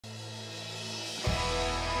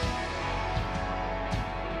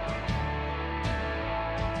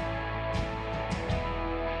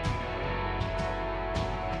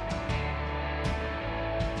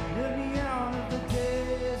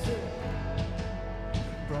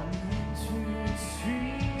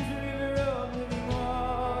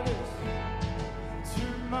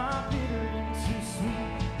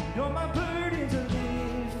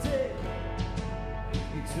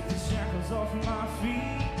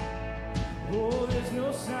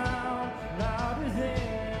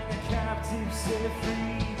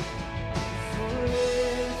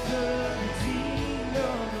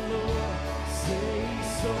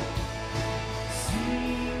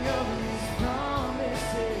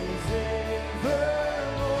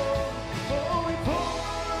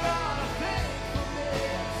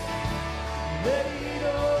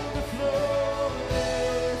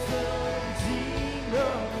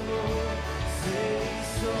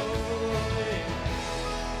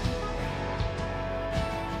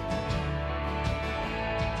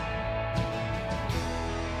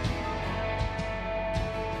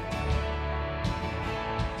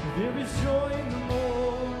There is joy in the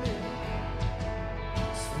morning,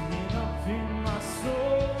 springing up in my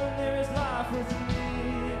soul, and there is life worth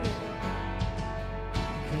living,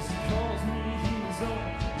 'cause He calls me His own.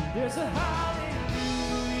 And there's a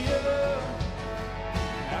hallelujah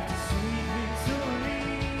after sweet victory.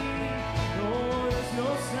 No, there's no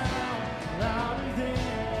sound louder than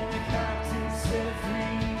the captain set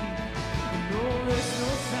free. And no, there's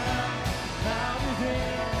no sound louder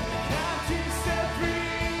than the captain set free.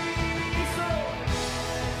 So,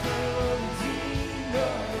 the redeemed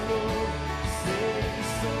of the Lord say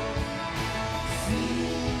so.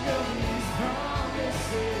 Sing of His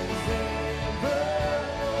promises evermore.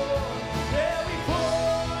 There we pour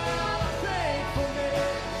out our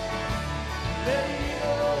thankfulness. Let it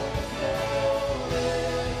overflow.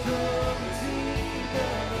 Let the redeemed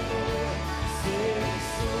of the Lord say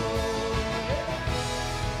so.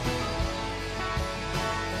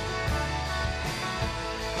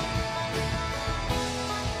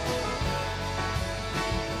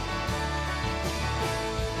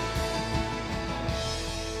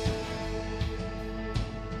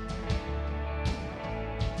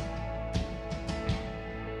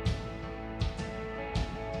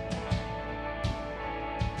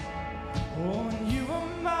 Oh, and you are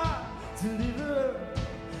my deliverer,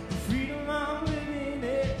 the freedom I'm living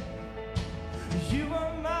in. You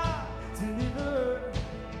are my deliverer,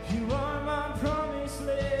 you are my promised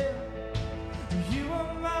land. You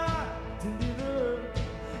are my deliverer,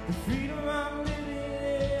 the freedom I'm living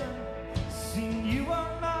in. Sing, you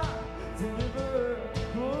are my deliverer,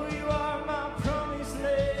 oh, you are my promised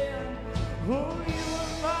land. Oh, you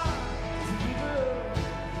are my deliverer,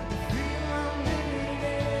 the freedom I'm living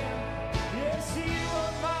in. Yes, you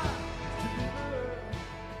are my deliverer,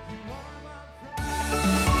 you are my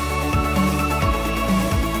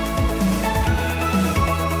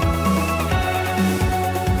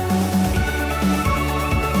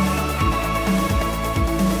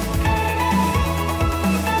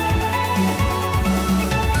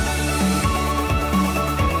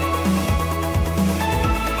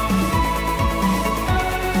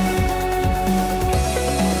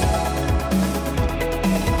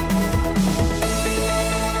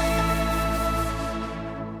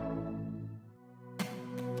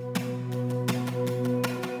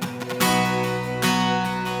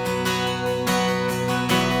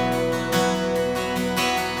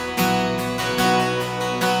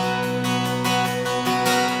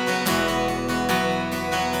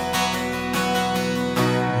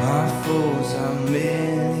My foes are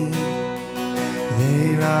many, they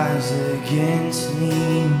rise against me,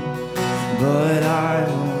 but I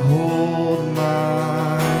will hold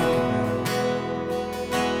my ground.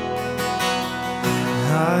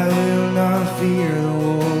 I will not fear the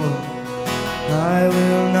war, I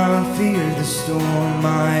will not fear the storm.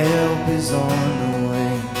 My help is on the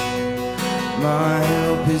way, my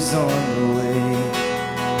help is on the way.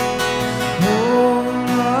 Oh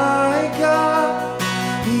my God,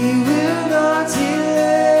 He will not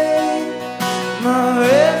delay, my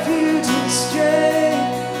refuge and strength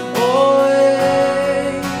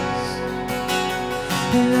always.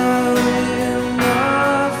 And I will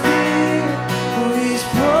not fear, for His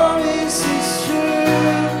promise is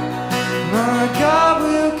true. My God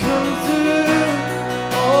will come through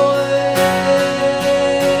always,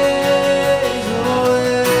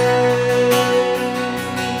 always.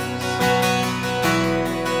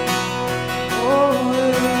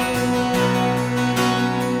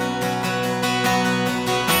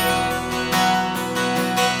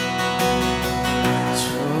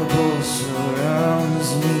 Trouble surrounds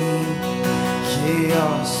me,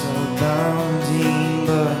 chaos abounding,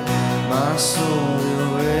 but my soul will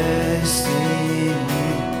rest in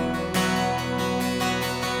You.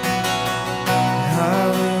 I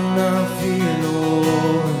will not fear,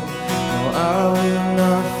 Lord, no, I will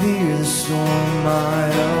not fear the storm. My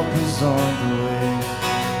help is on the way.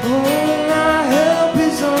 Oh, my help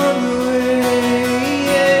is on the way.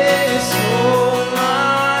 Yes, oh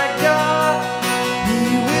my God, He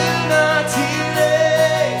will not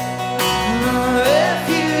delay, my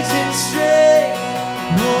refuge and strength.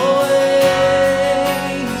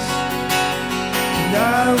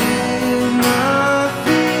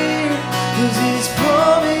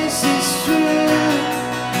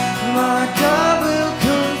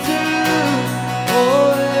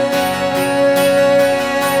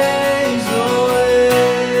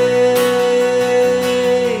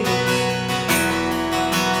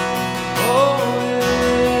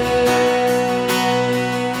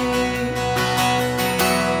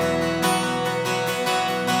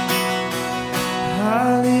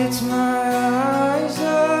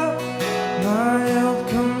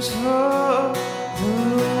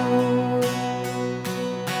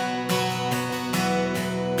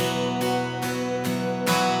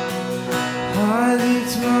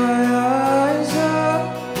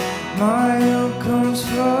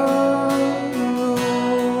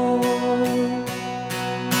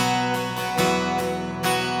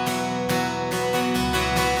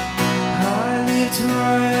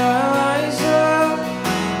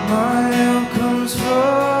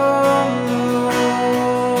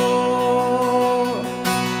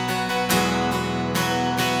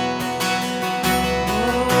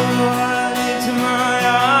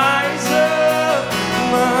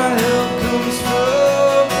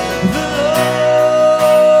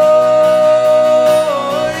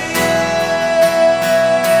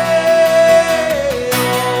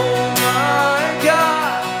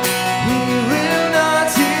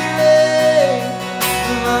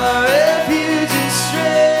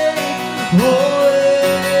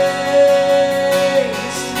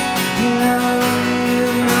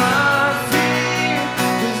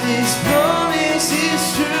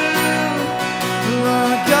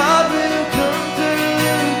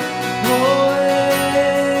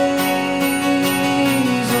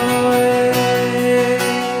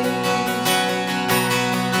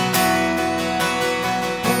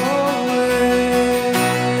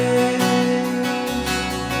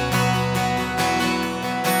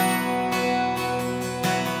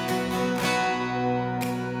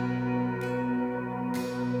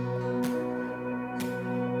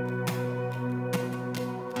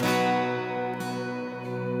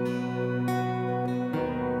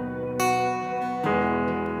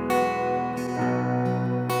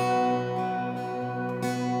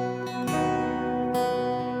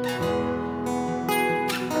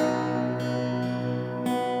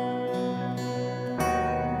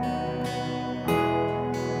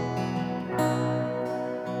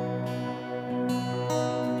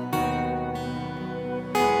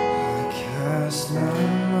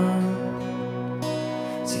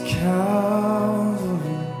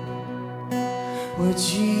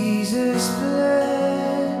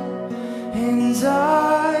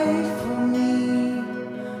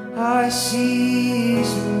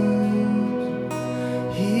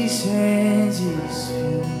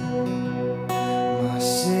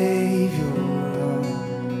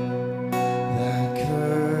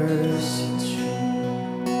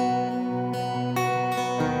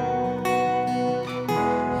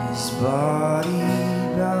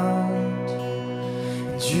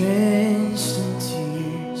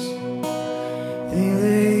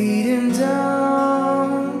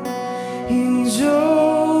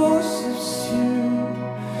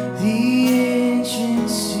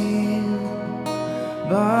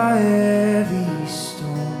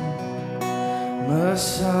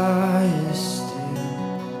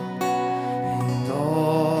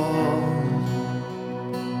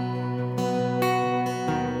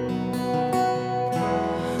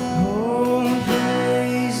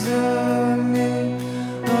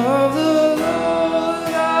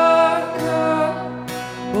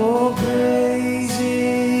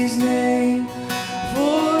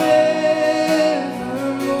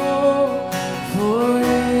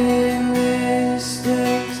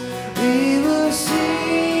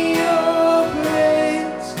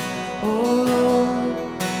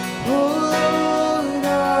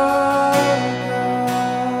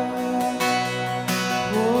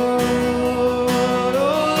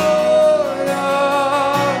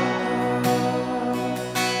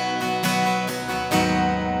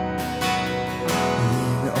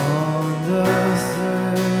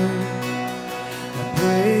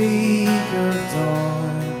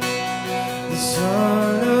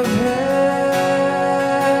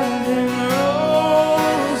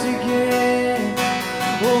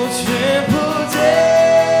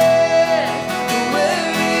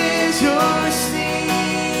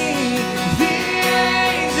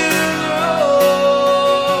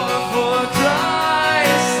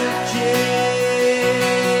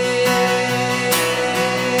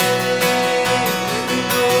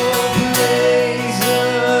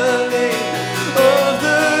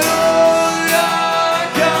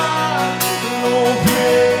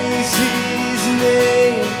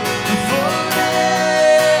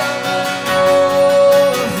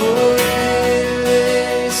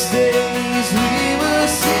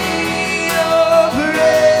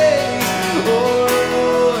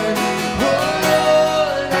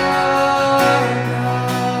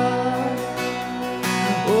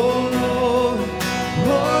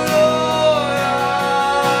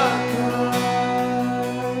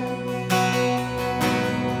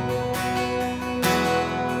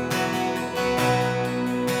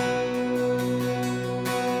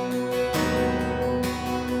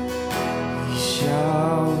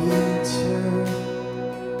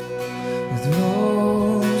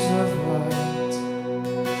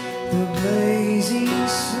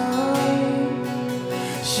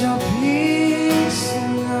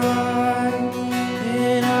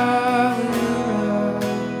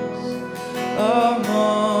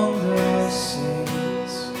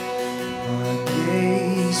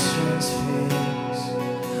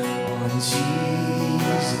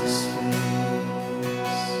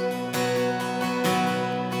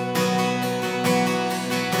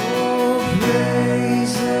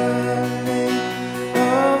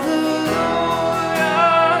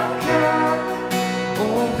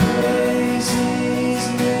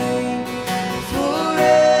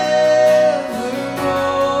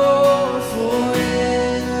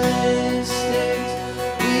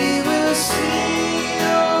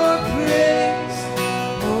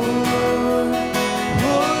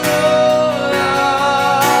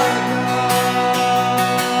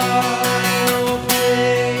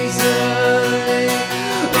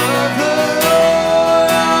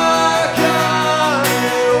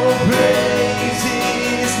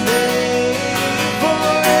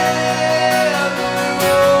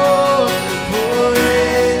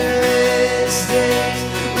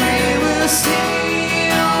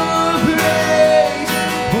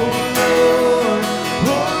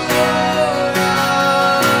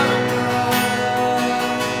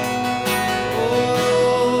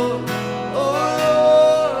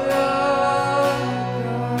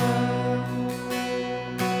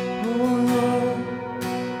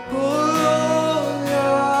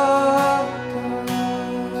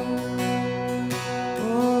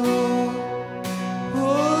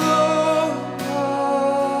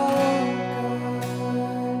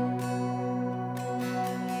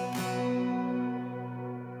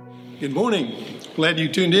 Good morning. Glad you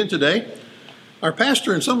tuned in today. Our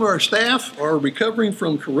pastor and some of our staff are recovering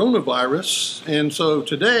from coronavirus, and so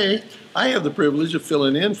today I have the privilege of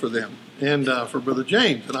filling in for them and for Brother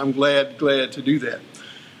James, and I'm glad to do that.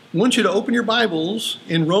 I want you to open your Bibles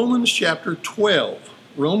in Romans chapter 12.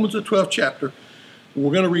 Romans, the 12th chapter.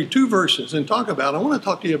 We're going to read two verses and I want to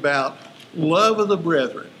talk to you about love of the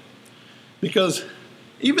brethren. Because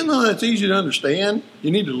even though that's easy to understand, you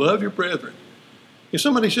need to love your brethren. If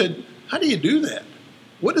somebody said, how do you do that?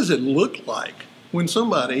 What does it look like when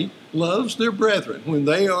somebody loves their brethren, when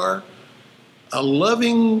they are a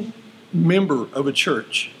loving member of a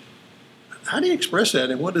church? How do you express that,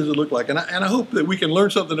 and what does it look like? And I hope that we can learn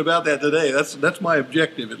something about that today. That's my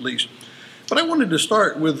objective, at least. But I wanted to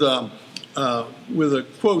start with a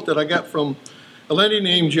quote that I got from a lady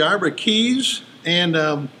named Jaira Keys,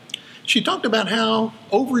 and she talked about how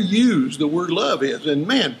overused the word love is. And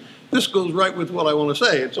man, this goes right with what I want to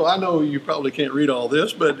say. And so I know you probably can't read all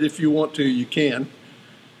this, but if you want to, you can.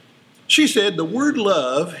 She said, the word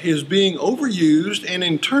love is being overused and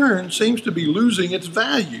in turn seems to be losing its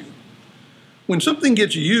value. When something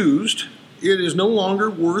gets used, it is no longer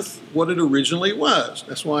worth what it originally was.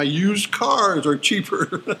 That's why used cars are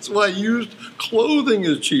cheaper. That's why used clothing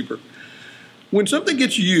is cheaper. When something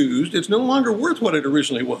gets used, it's no longer worth what it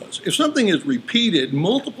originally was. If something is repeated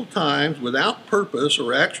multiple times without purpose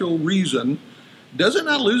or actual reason, does it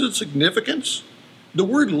not lose its significance? The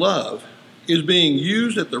word love is being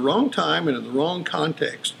used at the wrong time and in the wrong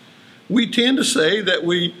context. We tend to say that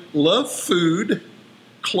we love food,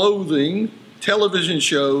 clothing, television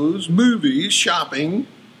shows, movies, shopping,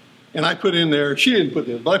 and I put in there, she didn't put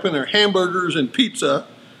this, but I put in there hamburgers and pizza,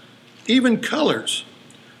 even colors.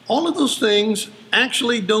 All of those things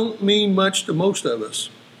actually don't mean much to most of us.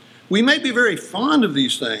 We may be very fond of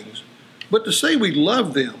these things, but to say we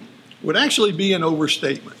love them would actually be an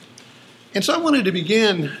overstatement. And so I wanted to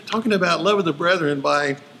begin talking about love of the brethren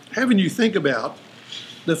by having you think about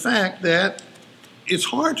the fact that it's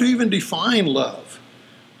hard to even define love.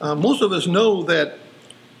 Most of us know that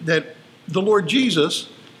the Lord Jesus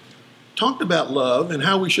talked about love and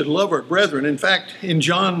how we should love our brethren. In fact, in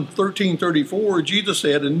John 13:34, Jesus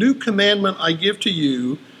said, a new commandment I give to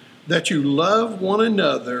you, that you love one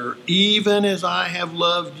another, even as I have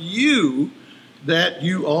loved you, that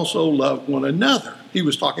you also love one another. He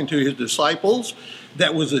was talking to his disciples.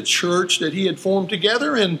 That was a church that he had formed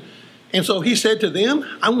together. And so he said to them,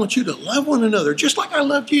 I want you to love one another, just like I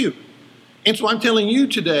loved you. And so I'm telling you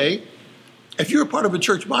today, if you're a part of a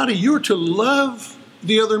church body, you're to love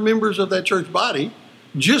the other members of that church body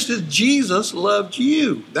just as Jesus loved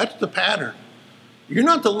you. That's the pattern. You're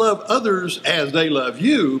not to love others as they love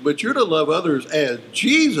you, but you're to love others as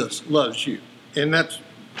Jesus loves you. And that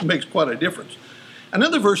makes quite a difference.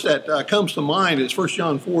 Another verse that comes to mind is 1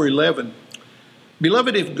 John 4:11.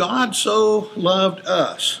 Beloved, if God so loved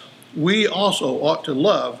us, we also ought to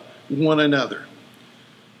love one another.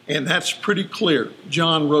 And that's pretty clear.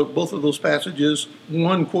 John wrote both of those passages,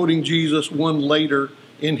 one quoting Jesus, one later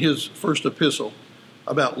in his first epistle,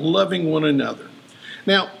 about loving one another.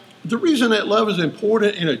 Now, the reason that love is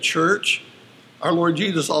important in a church, our Lord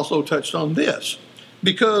Jesus also touched on this,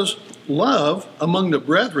 because love among the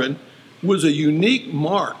brethren was a unique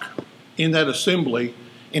mark in that assembly.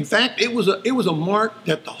 In fact, it was a mark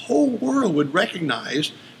that the whole world would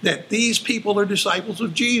recognize that these people are disciples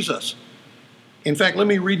of Jesus. In fact, let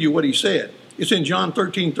me read you what he said. It's in John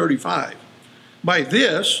 13:35. By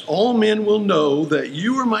this, all men will know that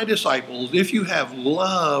you are my disciples if you have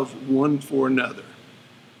love one for another.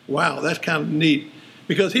 Wow, that's kind of neat.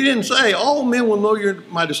 Because he didn't say all men will know you're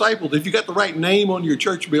my disciples if you got the right name on your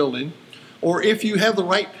church building, or if you have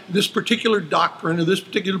this particular doctrine or this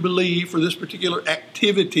particular belief or this particular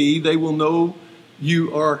activity, they will know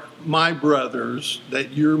you are my brothers,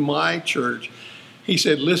 that you're my church. He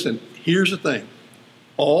said, listen, here's the thing.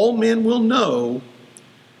 All men will know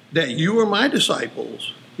that you are my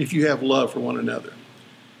disciples if you have love for one another.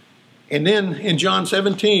 And then in John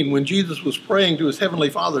 17, when Jesus was praying to his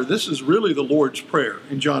heavenly Father, this is really the Lord's Prayer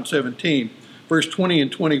in John 17, verse 20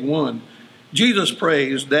 and 21. Jesus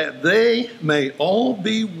prays that they may all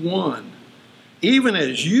be one, even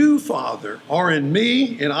as you, Father, are in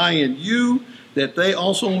me and I in you, that they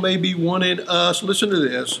also may be one in us. Listen to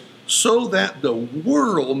this. So that the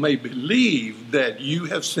world may believe that you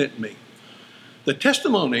have sent me. The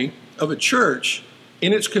testimony of a church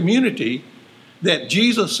in its community that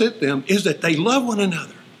Jesus sent them is that they love one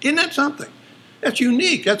another. Isn't that something? That's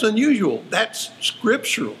unique. That's unusual. That's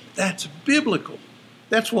scriptural. That's biblical.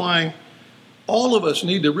 That's why all of us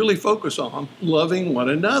need to really focus on loving one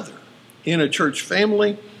another in a church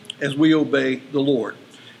family as we obey the Lord.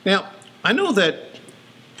 Now, I know that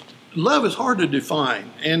love is hard to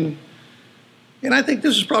define. And I think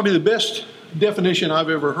this is probably the best definition I've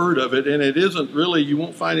ever heard of it. And it isn't really, you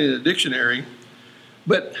won't find it in a dictionary.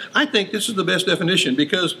 But I think this is the best definition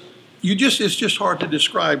because it's just hard to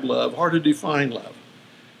describe love, hard to define love.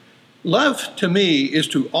 Love, to me, is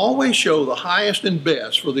to always show the highest and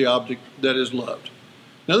best for the object that is loved.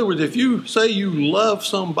 In other words, if you say you love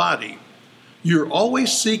somebody, you're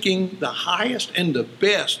always seeking the highest and the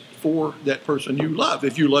best for that person you love.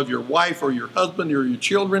 If you love your wife or your husband or your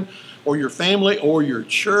children or your family or your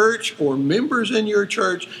church or members in your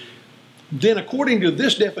church, then according to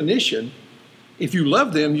this definition, if you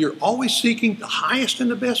love them, you're always seeking the highest and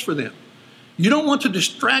the best for them. You don't want to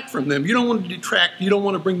distract from them. You don't want to detract. You don't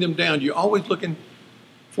want to bring them down. You're always looking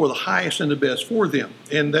for the highest and the best for them.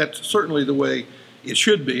 And that's certainly the way it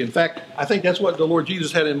should be. In fact, I think that's what the Lord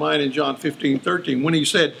Jesus had in mind in John 15:13 when he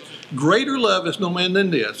said, "Greater love is no man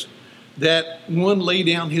than this, that one lay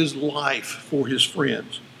down his life for his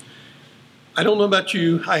friends." I don't know about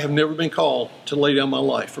you. I have never been called to lay down my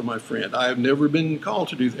life for my friend. I have never been called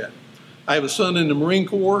to do that. I have a son in the Marine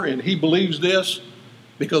Corps, and he believes this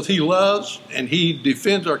because he loves and he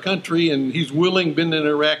defends our country, and he's willing, been in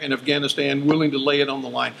Iraq and Afghanistan, willing to lay it on the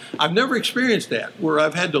line. I've never experienced that, where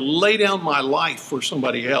I've had to lay down my life for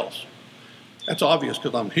somebody else. That's obvious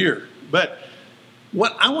because I'm here. But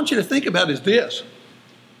what I want you to think about is this.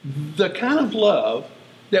 The kind of love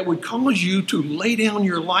that would cause you to lay down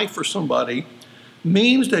your life for somebody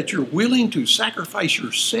means that you're willing to sacrifice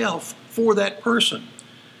yourself for that person.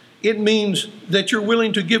 It means that you're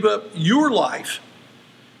willing to give up your life.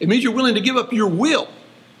 It means you're willing to give up your will.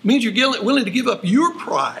 It means you're willing to give up your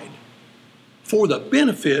pride for the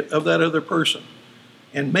benefit of that other person.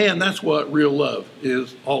 And man, that's what real love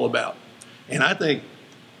is all about. And I think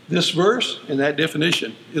this verse and that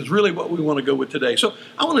definition is really what we want to go with today. So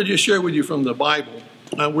I want to just share with you from the Bible.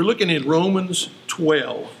 We're looking at Romans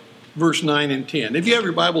 12, verse 9 and 10. If you have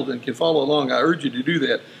your Bible and can follow along, I urge you to do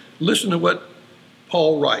that. Listen to what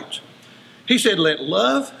Paul writes. He said, "Let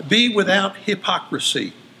love be without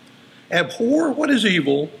hypocrisy. Abhor what is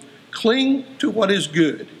evil, cling to what is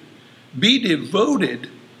good. Be devoted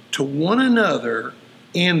to one another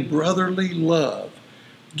in brotherly love.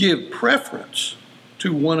 Give preference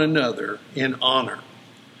to one another in honor."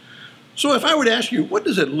 So if I were to ask you, what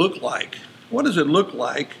does it look like? What does it look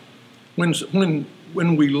like when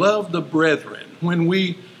we love the brethren, when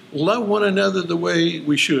we love one another the way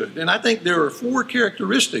we should? And I think there are 4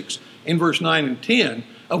 characteristics in verse 9 and 10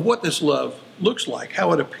 of what this love looks like,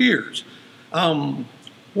 how it appears,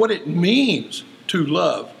 what it means to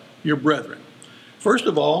love your brethren. First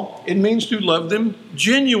of all, it means to love them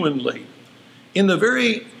genuinely. In the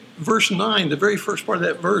very verse 9, the very first part of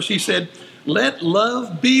that verse, he said, "Let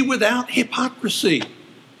love be without hypocrisy."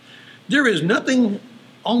 There is nothing,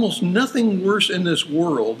 almost nothing worse in this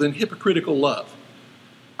world than hypocritical love.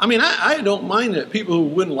 I mean, I don't mind that people who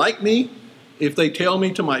wouldn't like me, if they tell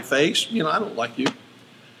me to my face, I don't like you.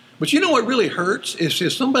 But you know what really hurts is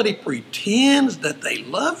if somebody pretends that they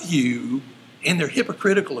love you and they're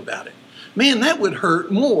hypocritical about it. Man, that would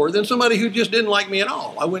hurt more than somebody who just didn't like me at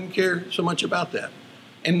all. I wouldn't care so much about that.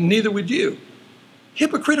 And neither would you.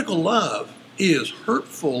 Hypocritical love is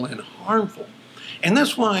hurtful and harmful. And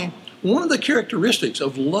that's why one of the characteristics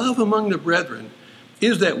of love among the brethren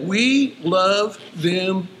is that we love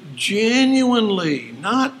them genuinely,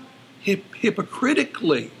 not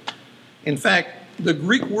hypocritically. In fact, the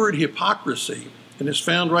Greek word hypocrisy, and it's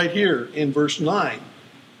found right here in verse 9,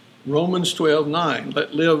 Romans 12:9,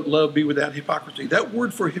 "Let love be without hypocrisy." That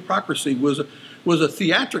word for hypocrisy was a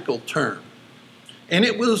theatrical term. And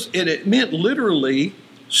it meant literally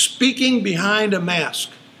speaking behind a mask.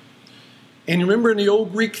 And you remember in the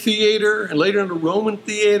old Greek theater and later in the Roman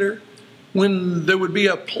theater, when there would be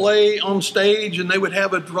a play on stage and they would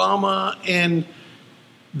have a drama, and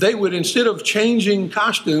they would, instead of changing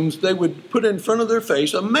costumes, they would put in front of their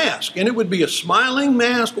face a mask. And it would be a smiling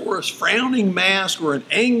mask or a frowning mask or an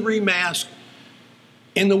angry mask.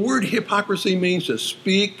 And the word hypocrisy means to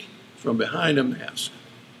speak from behind a mask.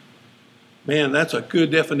 Man, that's a good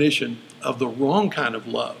definition of the wrong kind of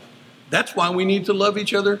love. That's why we need to love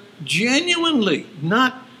each other genuinely,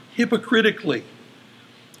 not hypocritically.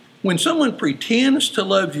 When someone pretends to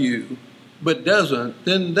love you but doesn't,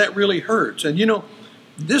 then that really hurts. And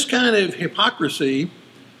this kind of hypocrisy,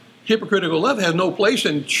 hypocritical love, has no place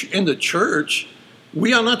in the church.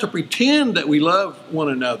 We are not to pretend that we love one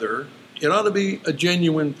another. It ought to be a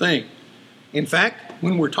genuine thing. In fact,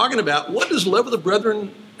 when we're talking about what does love of the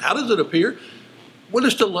brethren, how does it appear? What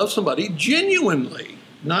is to love somebody genuinely,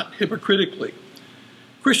 not hypocritically?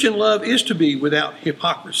 Christian love is to be without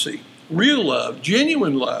hypocrisy. Real love,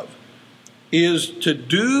 genuine love, is to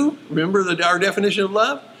do, remember our definition of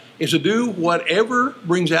love, is to do whatever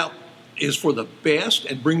is for the best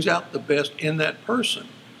and brings out the best in that person.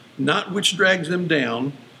 Not which drags them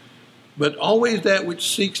down, but always that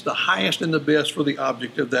which seeks the highest and the best for the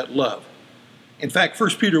object of that love. In fact, 1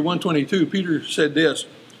 Peter 1:22, Peter said this,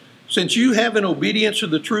 since you have in obedience to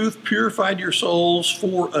the truth purified your souls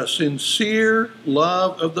for a sincere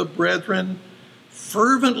love of the brethren,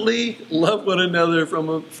 fervently love one another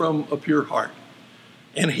from a pure heart.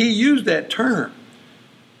 And he used that term.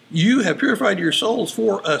 You have purified your souls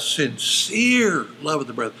for a sincere love of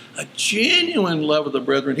the brethren, a genuine love of the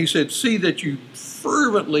brethren. He said, see that you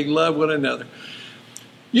fervently love one another.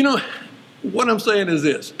 You know, what I'm saying is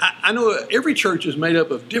this. I know every church is made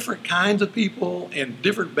up of different kinds of people and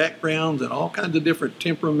different backgrounds and all kinds of different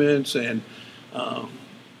temperaments and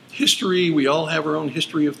history. We all have our own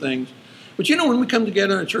history of things. But you know, when we come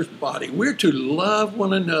together in a church body, we're to love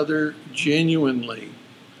one another genuinely.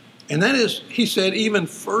 And that is, he said, even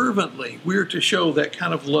fervently, we're to show that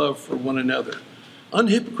kind of love for one another.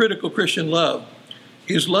 Unhypocritical Christian love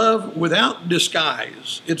is love without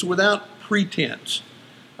disguise. It's without pretense.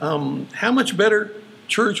 How much better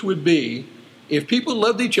church would be if people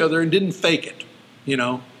loved each other and didn't fake it, you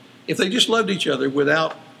know, if they just loved each other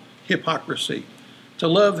without hypocrisy. To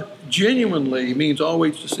love genuinely means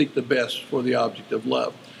always to seek the best for the object of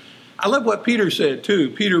love. I love what Peter said too.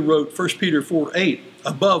 Peter wrote 1 Peter 4:8,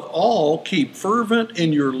 above all, keep fervent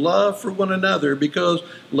in your love for one another because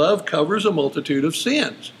love covers a multitude of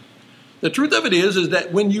sins. The truth of it is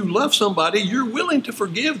that when you love somebody, you're willing to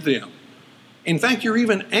forgive them. In fact, you're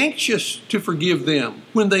even anxious to forgive them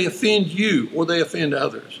when they offend you or they offend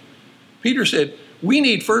others. Peter said, we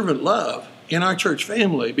need fervent love in our church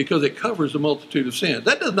family because it covers a multitude of sins.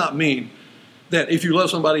 That does not mean that if you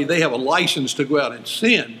love somebody, they have a license to go out and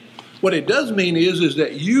sin. What it does mean is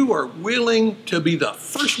that you are willing to be the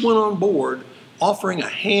first one on board offering a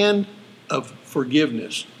hand of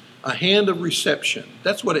forgiveness, a hand of reception.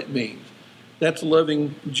 That's what it means. That's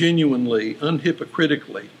loving genuinely,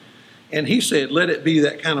 unhypocritically. And he said, let it be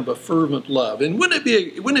that kind of a fervent love. And wouldn't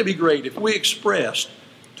it be great if we expressed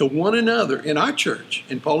to one another in our church,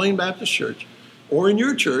 in Pauline Baptist Church, or in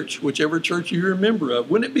your church, whichever church you're a member of,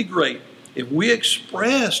 wouldn't it be great if we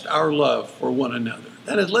expressed our love for one another?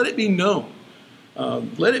 That is, let it be known.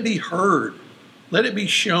 Let it be heard. Let it be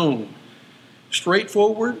shown.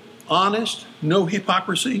 Straightforward, honest, no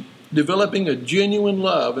hypocrisy, developing a genuine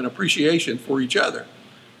love and appreciation for each other.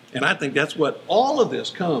 And I think that's what all of this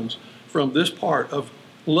comes from, this part of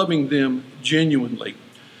loving them genuinely.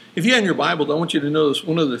 If you have your Bible, I want you to notice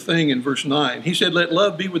one other thing in verse 9. He said, let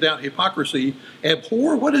love be without hypocrisy,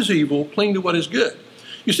 abhor what is evil, cling to what is good.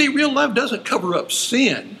 You see, real love doesn't cover up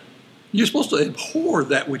sin. You're supposed to abhor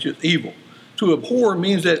that which is evil. To abhor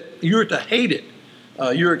means that you're to hate it.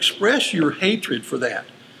 You express your hatred for that.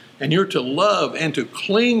 And you're to love and to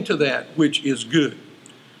cling to that which is good.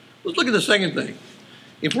 Let's look at the second thing.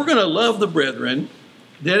 If we're going to love the brethren,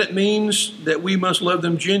 then it means that we must love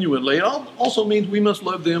them genuinely. It also means we must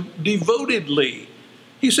love them devotedly.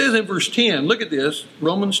 He says in verse 10, look at this,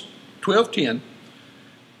 Romans 12:10,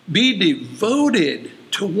 be devoted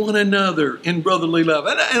to one another in brotherly love.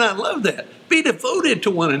 And I love that. Be devoted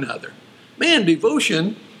to one another. Man,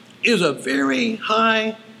 devotion is a very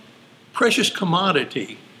high, precious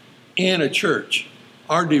commodity in a church.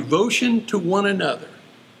 Our devotion to one another.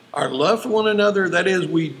 Our love for one another, that is,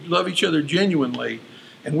 we love each other genuinely,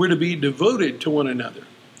 and we're to be devoted to one another.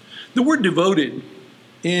 The word devoted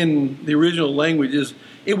in the original language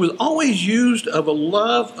it was always used of a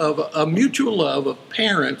love, of a mutual love of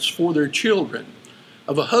parents for their children,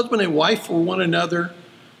 of a husband and wife for one another,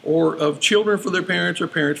 or of children for their parents or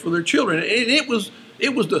parents for their children. And it was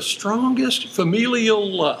the strongest familial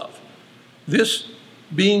love, this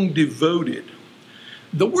being devoted.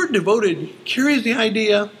 The word devoted carries the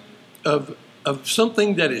idea of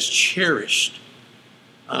something that is cherished,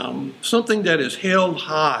 something that is held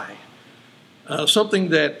high, something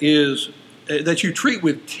that you treat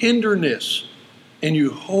with tenderness and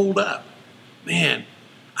you hold up. Man,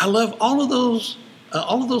 I love all of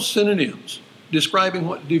those synonyms describing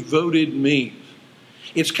what devoted means.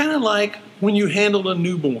 It's kind of like when you handle a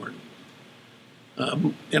newborn.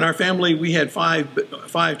 In our family, we had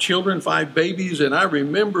five children, 5 babies, and I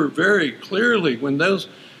remember very clearly when those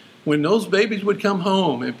babies would come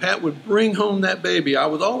home and Pat would bring home that baby, I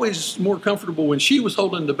was always more comfortable when she was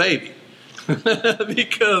holding the baby.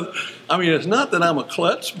 Because, I mean, it's not that I'm a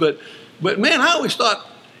klutz, but man, I always thought,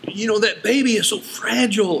 that baby is so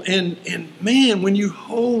fragile, and man, when you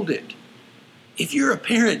hold it, if you're a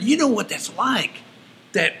parent, you know what that's like.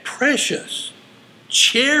 That precious,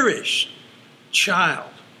 cherished, child.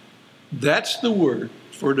 That's the word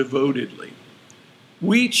for devotedly.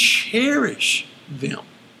 We cherish them.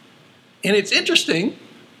 And it's interesting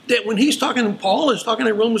that when he's talking, Paul is talking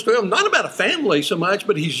in Romans 12, not about a family so much,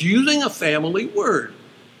 but he's using a family word.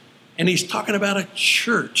 And he's talking about a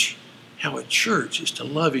church, how a church is to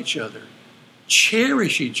love each other,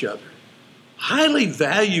 cherish each other, highly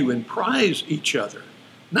value and prize each other,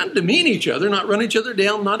 not demean each other, not run each other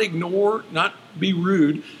down, not ignore, not be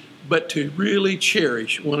rude, but to really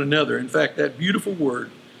cherish one another. In fact, that beautiful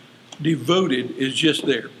word, devoted, is just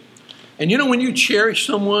there. And you know, when you cherish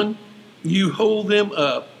someone, you hold them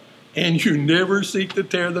up and you never seek to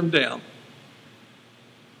tear them down.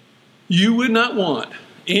 You would not want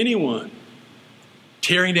anyone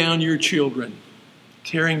tearing down your children,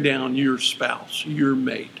 tearing down your spouse, your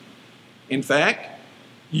mate. In fact,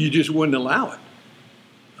 you just wouldn't allow it.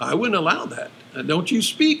 I wouldn't allow that. Don't you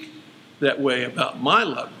speak that way about my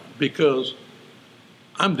loved one, because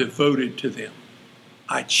I'm devoted to them.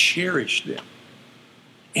 I cherish them.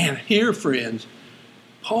 And here, friends,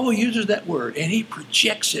 Paul uses that word and he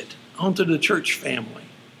projects it onto the church family,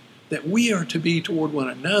 that we are to be toward one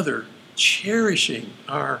another, cherishing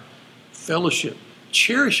our fellowship,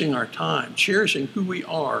 cherishing our time, cherishing who we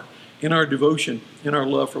are in our devotion, in our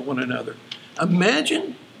love for one another.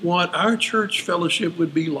 Imagine what our church fellowship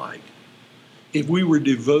would be like if we were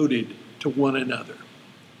devoted to one another,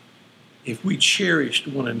 if we cherished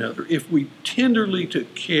one another, if we tenderly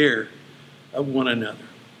took care of one another,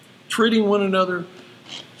 treating one another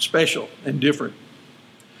special and different.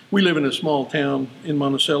 We live in a small town in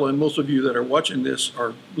Monticello, and most of you that are watching this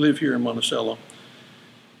live here in Monticello.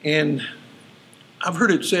 And I've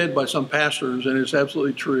heard it said by some pastors, and it's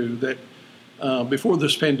absolutely true, that before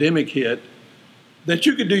this pandemic hit, that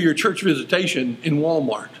you could do your church visitation in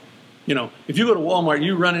Walmart. You know, if you go to Walmart,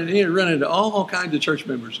 you run into all kinds of church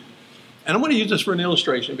members. And I'm going to use this for an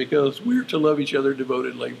illustration because we're to love each other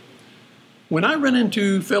devotedly. When I run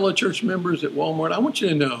into fellow church members at Walmart, I want you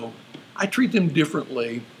to know I treat them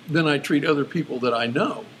differently than I treat other people that I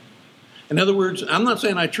know. In other words, I'm not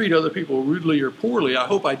saying I treat other people rudely or poorly. I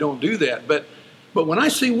hope I don't do that. But when I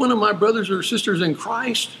see one of my brothers or sisters in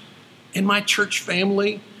Christ in my church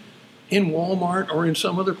family, in Walmart or in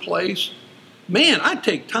some other place, man, I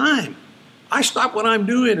take time. I stop what I'm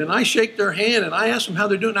doing and I shake their hand and I ask them how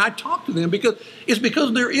they're doing. I talk to them because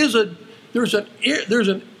there's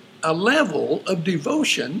a level of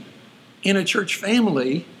devotion in a church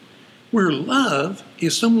family where love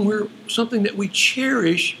is something that we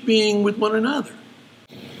cherish being with one another.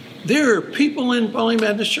 There are people in Pauline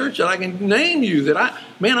Baptist Church that I can name you that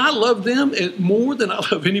I love them more than I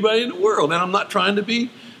love anybody in the world. And I'm not trying to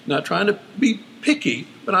be picky,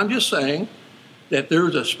 but I'm just saying that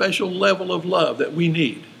there's a special level of love that we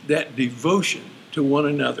need, that devotion to one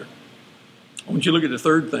another. I want you to look at the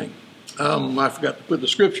third thing. I forgot to put the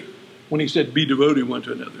scripture when he said be devoted one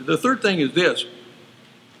to another. The third thing is this.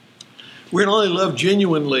 We're not only love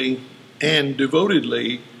genuinely and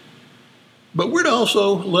devotedly, but we're to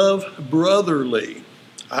also love brotherly.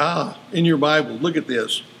 In your Bible, look at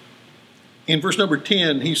this. In verse number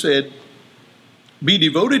 10, he said, be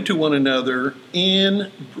devoted to one another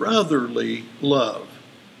in brotherly love.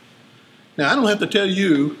 Now, I don't have to tell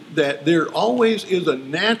you that there always is a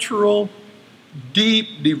natural,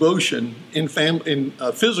 deep devotion in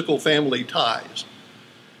physical family ties.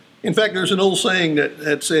 In fact, there's an old saying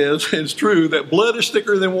that says, it's true, that blood is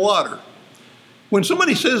thicker than water. When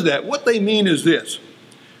somebody says that, what they mean is this.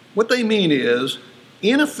 What they mean is,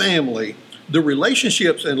 in a family, the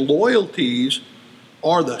relationships and loyalties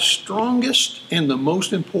are the strongest and the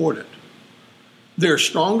most important. They're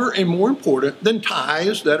stronger and more important than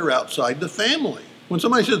ties that are outside the family. When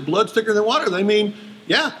somebody says blood's thicker than water, they mean,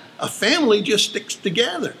 yeah, a family just sticks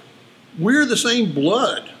together. We're the same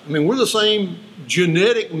blood. I mean, we're the same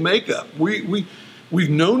genetic makeup. We've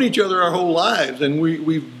known each other our whole lives, and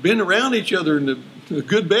we've been around each other in the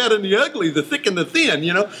good, bad, and the ugly, the thick and the thin,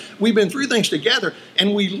 you know. We've been through things together,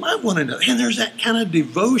 and we love one another. And there's that kind of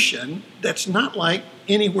devotion that's not like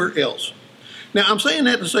anywhere else. Now, I'm saying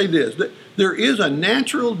that to say this, that there is a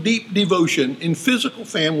natural, deep devotion in physical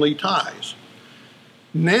family ties.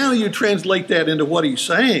 Now you translate that into what he's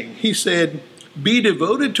saying. He said, be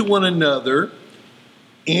devoted to one another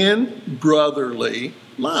in brotherly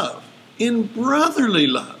love. In brotherly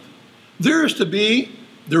love. There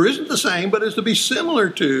isn't the same, but it's to be similar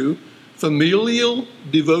to familial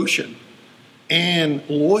devotion and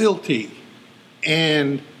loyalty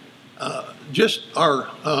and just our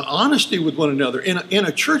honesty with one another in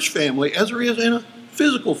a church family as there is in a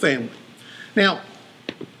physical family. Now,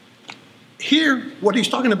 here what he's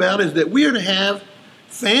talking about is that we are to have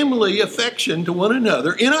family affection to one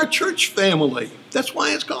another in our church family. That's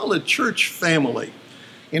why it's called a church family.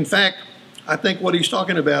 In fact, I think what he's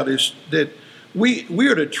talking about is that we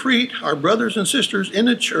are to treat our brothers and sisters in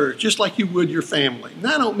the church just like you would your family. And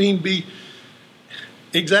I don't mean be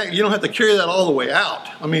exactly, you don't have to carry that all the way out.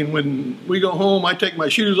 I mean, when we go home, I take my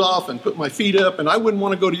shoes off and put my feet up, and I wouldn't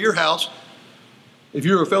want to go to your house if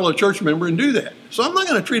you're a fellow church member and do that. So I'm not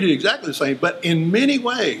going to treat it exactly the same, but in many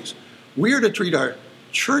ways, we are to treat our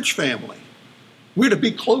church family. We're to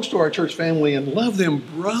be close to our church family and love them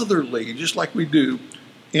brotherly, just like we do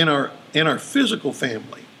in our physical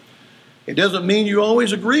family. It doesn't mean you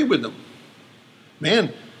always agree with them.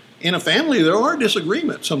 Man, in a family, there are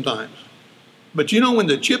disagreements sometimes. But you know, when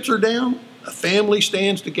the chips are down, a family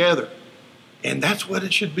stands together. And that's what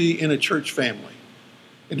it should be in a church family.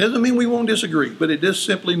 It doesn't mean we won't disagree, but it just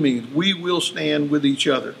simply means we will stand with each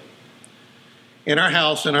other. In our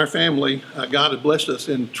house, in our family, God has blessed us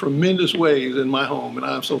in tremendous ways in my home, and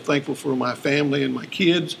I'm so thankful for my family and my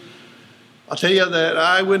kids. I'll tell you that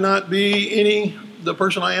I would not be the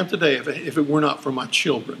person I am today if it were not for my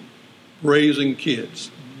children. Raising kids.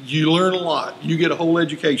 You learn a lot. You get a whole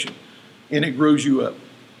education, and it grows you up.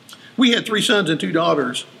 We had 3 sons and 2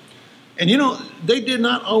 daughters, and you know, they did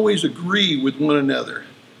not always agree with one another.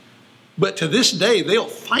 But to this day, they'll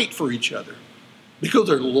fight for each other because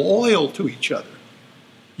they're loyal to each other.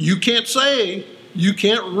 You can't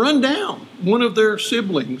run down one of their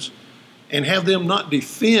siblings and have them not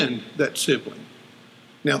defend that sibling.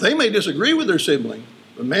 Now, they may disagree with their sibling,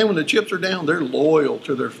 but man, when the chips are down, they're loyal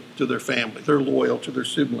to their family. They're loyal to their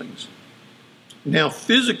siblings. Now,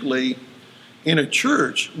 physically, in a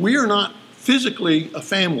church, we are not physically a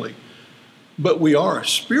family, but we are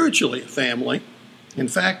spiritually a family. In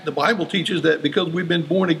fact, the Bible teaches that because we've been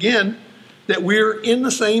born again, that we're in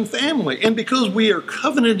the same family. And because we are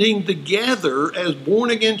covenanting together as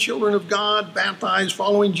born-again children of God, baptized,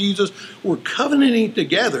 following Jesus, we're covenanting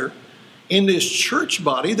together in this church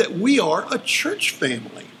body that we are a church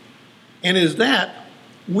family. And as that,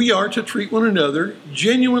 we are to treat one another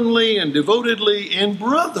genuinely and devotedly and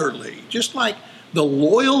brotherly, just like the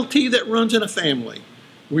loyalty that runs in a family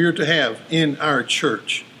we are to have in our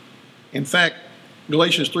church. In fact,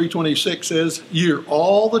 Galatians 3:26 says, "Ye are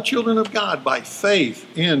all the children of God by faith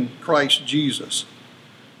in Christ Jesus."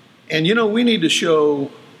 And you know, we need to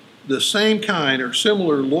show the same kind or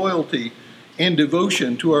similar loyalty and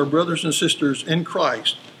devotion to our brothers and sisters in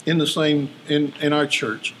Christ in our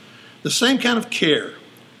church. The same kind of care,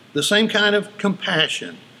 the same kind of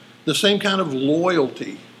compassion, the same kind of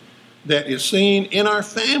loyalty that is seen in our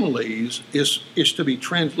families is to be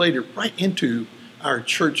translated right into our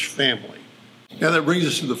church family. Now that brings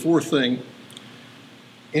us to the 4th thing.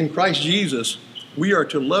 In Christ Jesus, we are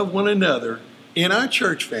to love one another in our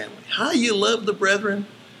church family. How you love the brethren?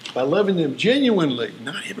 By loving them genuinely,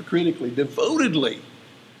 not hypocritically, devotedly,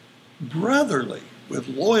 brotherly, with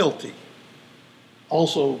loyalty.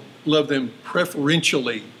 Also, love them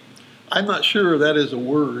preferentially. I'm not sure that is a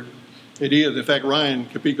word. It is. In fact, Ryan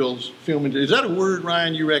Capico's filming. Is that a word,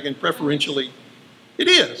 Ryan, you reckon, preferentially? It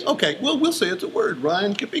is. Okay, well, we'll say it's a word.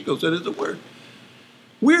 Ryan Capico said it's a word.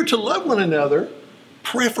 We're to love one another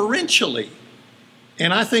preferentially.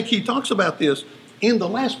 And I think he talks about this in the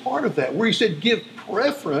last part of that, where he said, give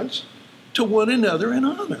preference to one another in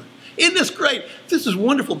honor. Isn't this great? This is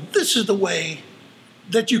wonderful. This is the way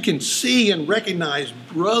that you can see and recognize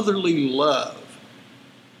brotherly love.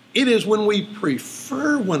 It is when we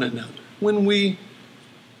prefer one another, when we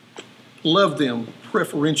love them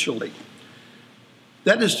preferentially.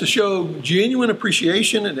 That is to show genuine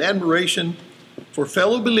appreciation and admiration for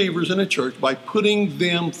fellow believers in a church by putting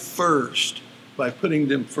them first.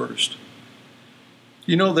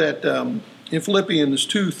 You know that in Philippians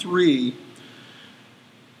 2:3,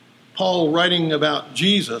 Paul, writing about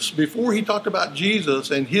Jesus, before he talked about Jesus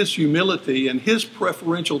and his humility and his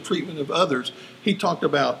preferential treatment of others, he talked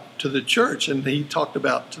about to the church, and he talked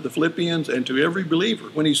about to the Philippians and to every believer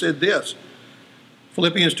when he said this.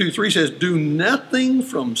 Philippians 2:3 says, "Do nothing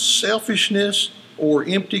from selfishness or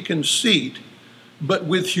empty conceit, but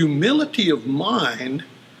with humility of mind,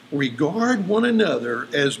 regard one another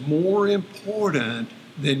as more important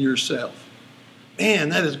than yourself." Man,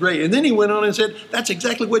 that is great. And then he went on and said, that's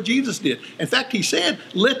exactly what Jesus did. In fact, he said,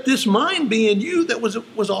 let this mind be in you that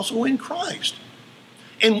was also in Christ.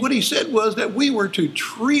 And what he said was that we were to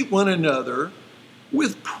treat one another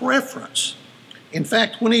with preference. In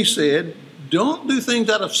fact, when he said, don't do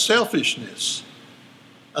things out of selfishness.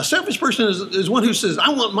 A selfish person is one who says, I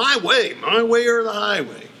want my way or the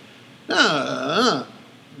highway.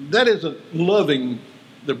 That isn't loving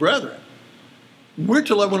the brethren. We're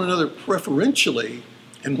to love one another preferentially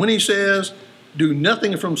And when he says, do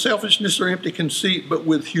nothing from selfishness or empty conceit, but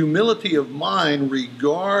with humility of mind,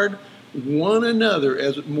 regard one another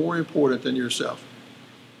as more important than yourself.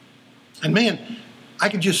 And man, I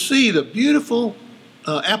can just see the beautiful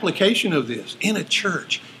application of this in a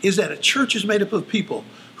church, is that a church is made up of people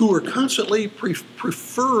who are constantly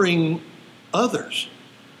preferring others.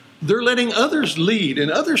 They're letting others lead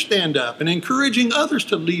and others stand up and encouraging others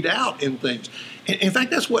to lead out in things. And in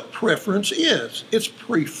fact, that's what preference is. It's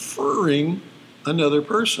preferring another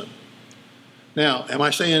person. Now, am I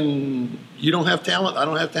saying you don't have talent? I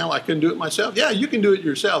don't have talent. I couldn't do it myself. Yeah, you can do it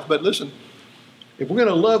yourself. But listen, if we're going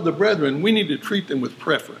to love the brethren, we need to treat them with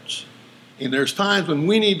preference. And there's times when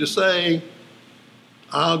we need to say,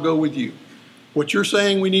 I'll go with you. What you're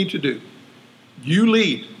saying we need to do, you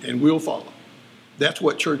lead and we'll follow. That's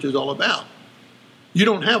what church is all about. You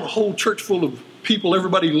don't have a whole church full of people,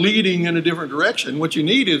 everybody leading in a different direction. What you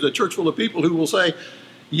need is a church full of people who will say,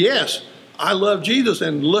 yes, I love Jesus,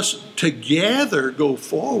 and let's together go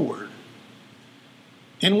forward.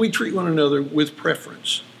 And we treat one another with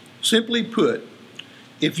preference. Simply put,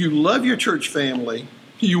 if you love your church family,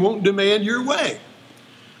 you won't demand your way.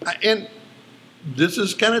 And this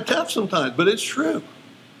is kind of tough sometimes, but it's true.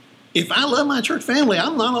 If I love my church family,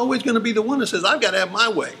 I'm not always going to be the one that says, I've got to have my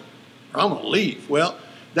way, or I'm going to leave. Well,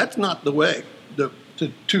 that's not the way.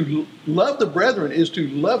 To love the brethren is to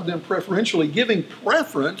love them preferentially, giving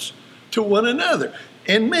preference to one another.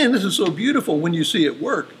 And man, this is so beautiful when you see it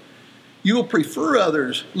work. You'll prefer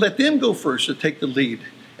others, let them go first to take the lead.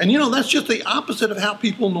 And you know, that's just the opposite of how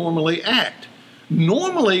people normally act.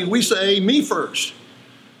 Normally, we say, me first.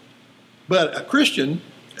 But a Christian,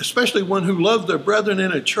 especially one who loves their brethren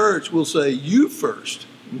in a church, will say, you first,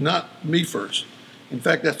 not me first. In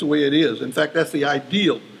fact, that's the way it is. In fact, that's the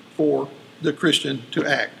ideal for the Christian to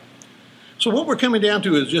act. So what we're coming down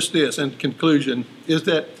to is just this, in conclusion, is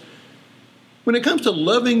that when it comes to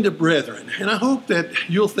loving the brethren, and I hope that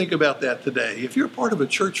you'll think about that today. If you're part of a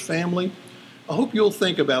church family, I hope you'll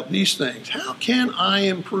think about these things. How can I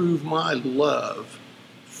improve my love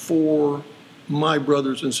for my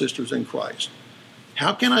brothers and sisters in Christ?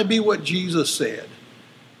 How can I be what Jesus said?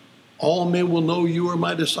 All men will know you are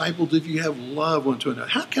my disciples if you have love one to another.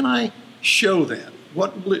 How can I show that?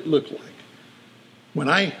 What will it look like? When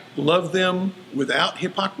I love them without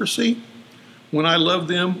hypocrisy, when I love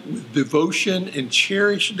them with devotion and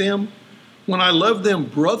cherish them, when I love them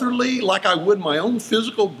brotherly like I would my own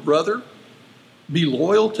physical brother, be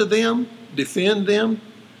loyal to them, defend them,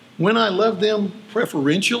 when I love them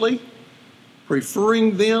preferentially,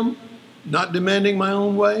 preferring them, not demanding my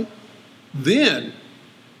own way, then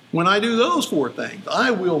when I do those four things,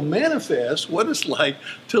 I will manifest what it's like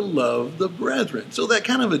to love the brethren. So that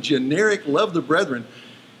kind of a generic love the brethren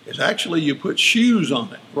is actually you put shoes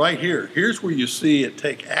on it right here. Here's where you see it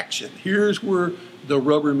take action. Here's where the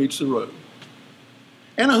rubber meets the road.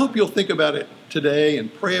 And I hope you'll think about it today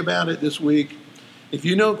and pray about it this week. If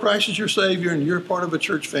you know Christ is your Savior and you're part of a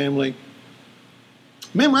church family,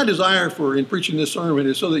 man, my desire in preaching this sermon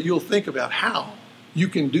is so that you'll think about how you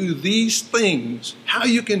can do these things, how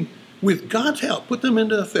you can, with God's help, put them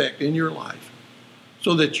into effect in your life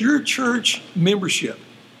so that your church membership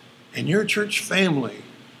and your church family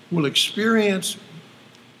will experience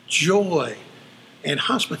joy and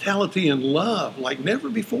hospitality and love like never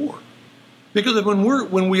before. Because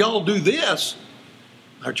when we all do this,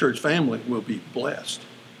 our church family will be blessed.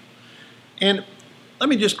 And let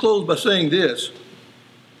me just close by saying this.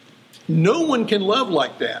 No one can love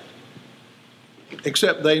like that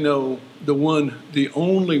except they know the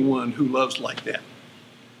only one who loves like that.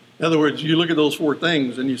 In other words, you look at those four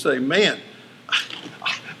things and you say, man,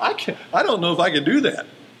 I don't know if I could do that.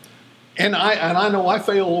 And I know I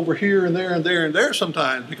fail over here and there and there and there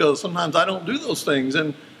sometimes because sometimes I don't do those things.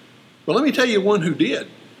 But let me tell you one who did.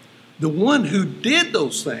 The one who did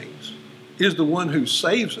those things is the one who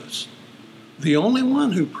saves us. The only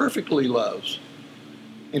one who perfectly loves.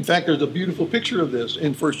 In fact, there's a beautiful picture of this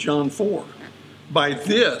in 1 John 4. By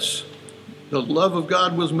this, the love of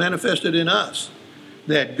God was manifested in us,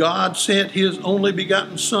 that God sent his only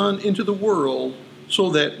begotten Son into the world so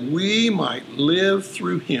that we might live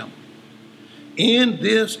through him. And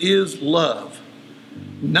this is love.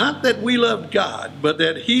 Not that we loved God, but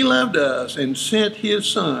that he loved us and sent his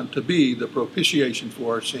Son to be the propitiation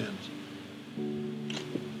for our sins.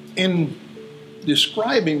 In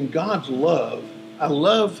describing God's love, I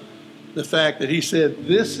love the fact that he said,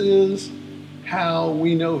 this is how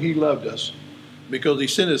we know he loved us, because he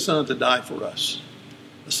sent his Son to die for us.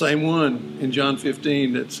 The same one in John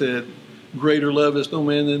 15 that said, greater love is no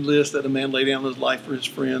man than this, that a man lay down his life for his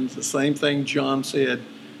friends. The same thing John said,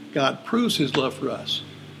 God proves his love for us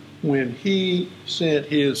when he sent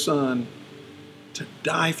his son to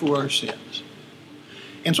die for our sins.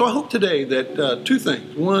 And so I hope today that two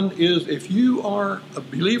things. One is, if you are a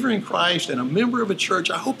believer in Christ and a member of a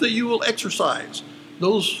church, I hope that you will exercise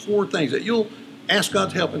those four things, that you'll ask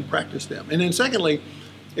God's help and practice them. And then secondly,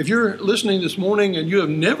 if you're listening this morning and you have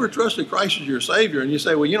never trusted Christ as your Savior, and you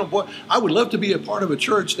say, well, you know, boy, I would love to be a part of a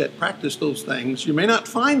church that practiced those things. You may not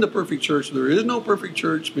find the perfect church. There is no perfect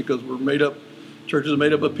church, because churches are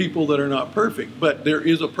made up of people that are not perfect. But there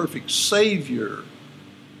is a perfect Savior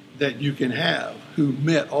that you can have, who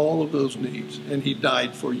met all of those needs, and he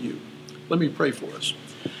died for you. Let me pray for us.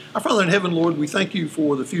 Our Father in heaven, Lord, we thank you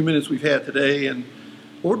for the few minutes we've had today. And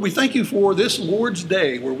Lord, we thank you for this Lord's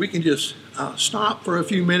Day where we can just stop for a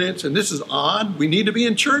few minutes. And this is odd. We need to be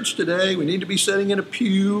in church today. We need to be sitting in a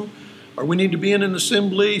pew, or we need to be in an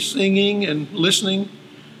assembly singing and listening.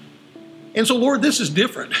 And so, Lord, this is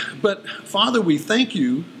different. But Father, we thank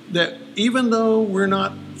you that even though we're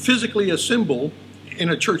not physically assembled in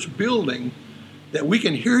a church building, that we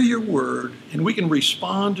can hear your word and we can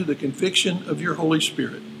respond to the conviction of your Holy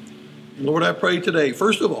Spirit. And Lord, I pray today,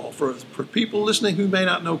 first of all, for people listening who may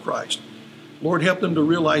not know Christ. Lord, help them to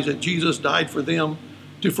realize that Jesus died for them,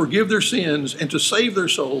 to forgive their sins and to save their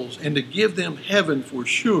souls and to give them heaven for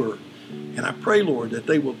sure. And I pray, Lord, that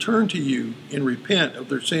they will turn to you and repent of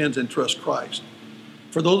their sins and trust Christ.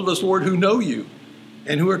 For those of us, Lord, who know you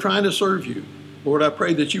and who are trying to serve you, Lord, I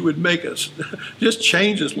pray that you would make us, just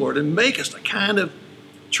change us, Lord, and make us the kind of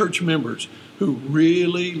church members who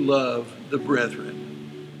really love the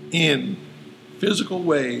brethren in physical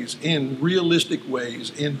ways, in realistic ways,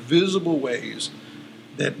 in visible ways,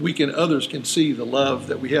 that others can see the love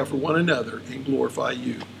that we have for one another and glorify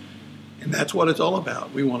you. And that's what it's all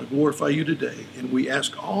about. We want to glorify you today. And we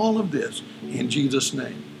ask all of this in Jesus'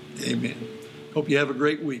 name. Amen. Hope you have a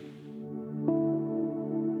great week.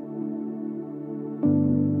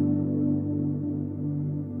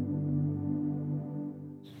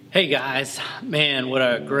 Hey guys, man, what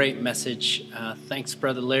a great message. Thanks,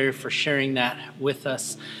 Brother Larry, for sharing that with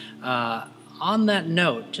us. On that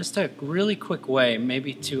note, just a really quick way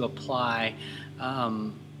maybe to apply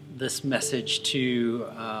this message to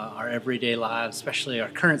our everyday lives, especially our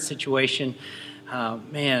current situation.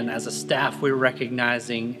 Man, as a staff, we're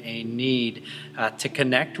recognizing a need to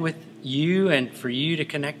connect with you and for you to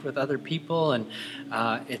connect with other people. And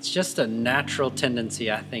it's just a natural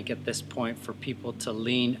tendency, I think, at this point for people to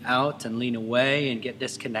lean out and lean away and get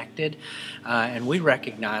disconnected. And we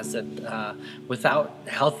recognize that without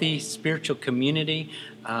healthy spiritual community,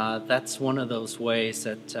 that's one of those ways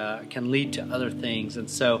that can lead to other things. And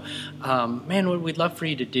so, man, what we'd love for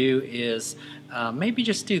you to do is maybe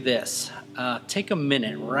just do this. Take a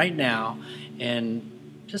minute right now and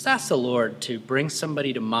just ask the Lord to bring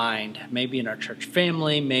somebody to mind, maybe in our church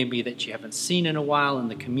family, maybe that you haven't seen in a while in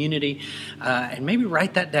the community, and maybe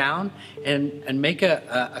write that down and make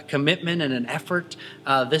a commitment and an effort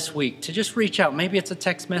this week to just reach out. Maybe it's a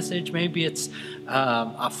text message, maybe it's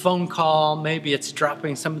a phone call, maybe it's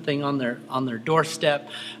dropping something on their doorstep.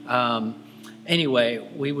 Anyway,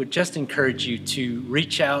 we would just encourage you to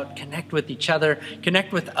reach out, connect with each other,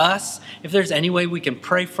 connect with us. If there's any way we can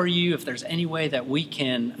pray for you, if there's any way that we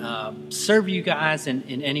can serve you guys in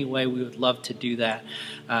any way, we would love to do that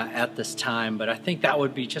at this time. But I think that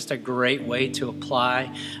would be just a great way to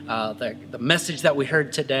apply the message that we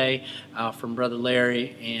heard today from Brother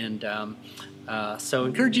Larry. And so I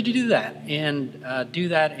encourage you to do that, and do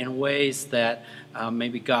that in ways that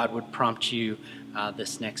maybe God would prompt you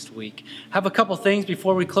this next week. Have a couple things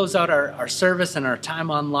before we close out our service and our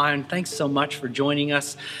time online. Thanks so much for joining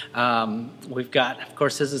us. We've got, of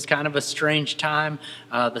course, this is kind of a strange time.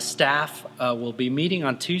 The staff will be meeting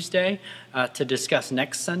on Tuesday to discuss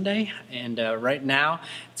next Sunday. And right now,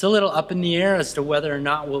 it's a little up in the air as to whether or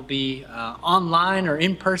not we'll be online or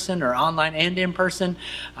in person, or online and in person.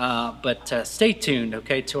 But stay tuned,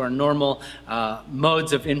 okay, to our normal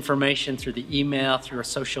modes of information through the email, through our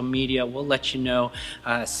social media. We'll let you know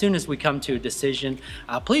as soon as we come to a decision.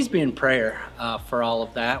 Please be in prayer for all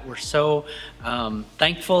of that. We're so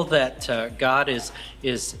thankful that God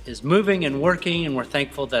is moving and working, and we're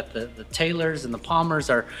thankful that the Taylors and the Palmers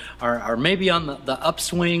are maybe on the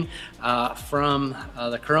upswing from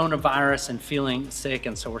the coronavirus and feeling sick,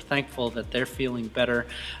 and so we're thankful that they're feeling better.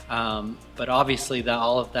 But obviously,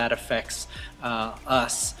 all of that affects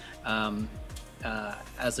us.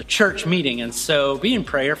 as a church meeting. And so be in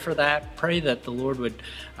prayer for that. Pray that the Lord would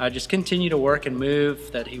just continue to work and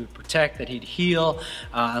move, that he would protect, that he'd heal,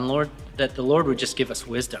 and Lord, that the Lord would just give us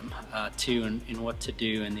wisdom too in what to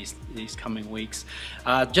do in these coming weeks.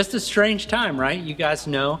 Just a strange time, right? You guys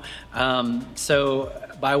know. So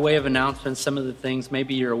by way of announcements, some of the things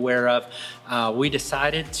maybe you're aware of, we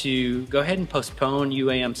decided to go ahead and postpone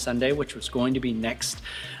UAM Sunday, which was going to be next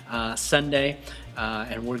Sunday.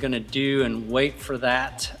 And we're going to do and wait for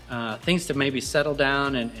that things to maybe settle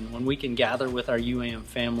down, and when we can gather with our UAM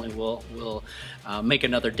family, we'll make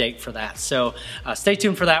another date for that. So stay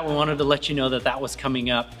tuned for that. We wanted to let you know that that was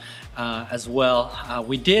coming up as well.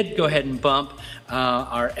 We did go ahead and bump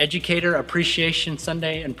our Educator Appreciation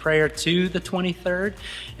Sunday and Prayer to the 23rd.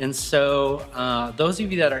 And so those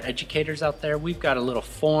of you that are educators out there, we've got a little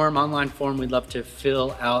form, online form we'd love to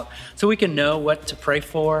fill out so we can know what to pray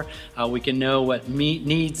for. We can know what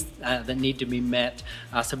needs that need to be met.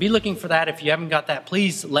 So be looking for that. If you haven't got that,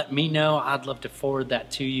 please let me know. I'd love to forward that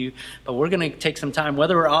to you. But we're going to take some time,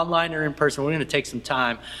 whether we're online or in person, we're going to take some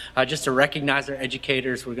time just to recognize our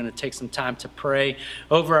educators. We're going to take some time to pray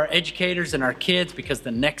over our educators and our kids, because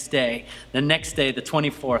the next day, the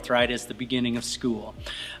 24th, right, is the beginning of school.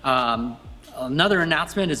 Another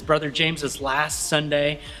announcement is Brother James's last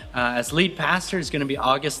Sunday as lead pastor is going to be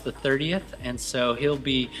August the 30th, and so he'll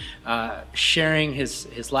be sharing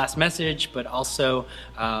his last message, but also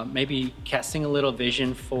maybe casting a little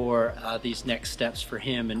vision for these next steps for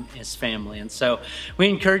him and his family. And so we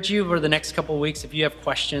encourage you over the next couple of weeks, if you have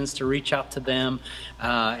questions, to reach out to them.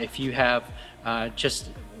 If you have just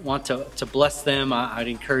want to bless them, I'd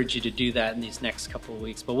encourage you to do that in these next couple of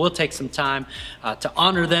weeks. But we'll take some time to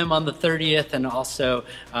honor them on the 30th and also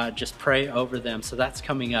just pray over them. So that's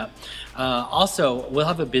coming up. Also, we'll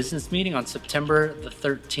have a business meeting on September the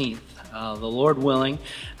 13th. The Lord willing,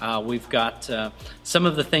 we've got some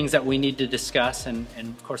of the things that we need to discuss, and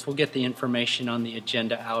of course we'll get the information on the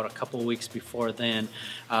agenda out a couple of weeks before then,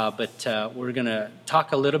 but we're going to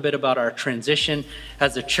talk a little bit about our transition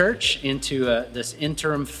as a church into this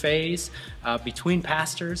interim phase between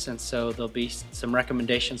pastors, and so there'll be some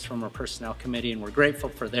recommendations from our personnel committee, and we're grateful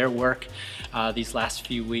for their work these last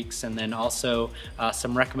few weeks, and then also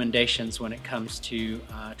some recommendations when it comes to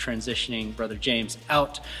transitioning Brother James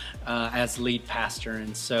out as lead pastor.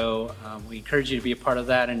 And so we encourage you to be a part of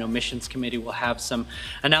that. I know Missions Committee will have some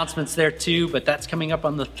announcements there too, but that's coming up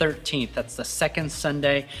on the 13th. That's the second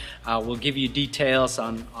Sunday. We'll give you details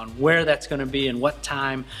on where that's going to be and what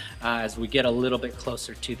time as we get a little bit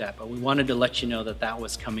closer to that. But we wanted to let you know that that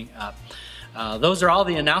was coming up. Those are all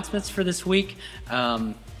the announcements for this week.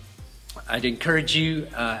 I'd encourage you,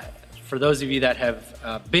 for those of you that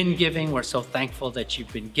have been giving, we're so thankful that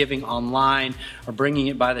you've been giving online or bringing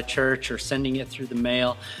it by the church or sending it through the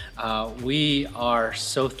mail. We are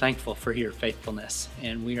so thankful for your faithfulness,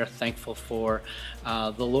 and we are thankful for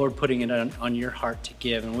the Lord putting it on your heart to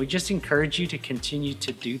give. And we just encourage you to continue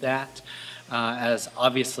to do that, as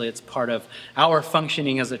obviously it's part of our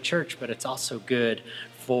functioning as a church, but it's also good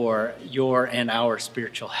for your and our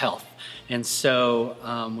spiritual health. And so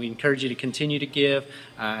we encourage you to continue to give.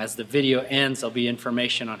 As the video ends, there'll be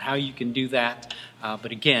information on how you can do that.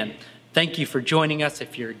 But again, thank you for joining us.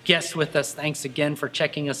 If you're a guest with us, thanks again for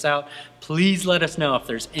checking us out. Please let us know if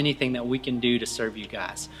there's anything that we can do to serve you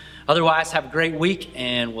guys. Otherwise, have a great week,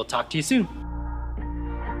 and we'll talk to you soon.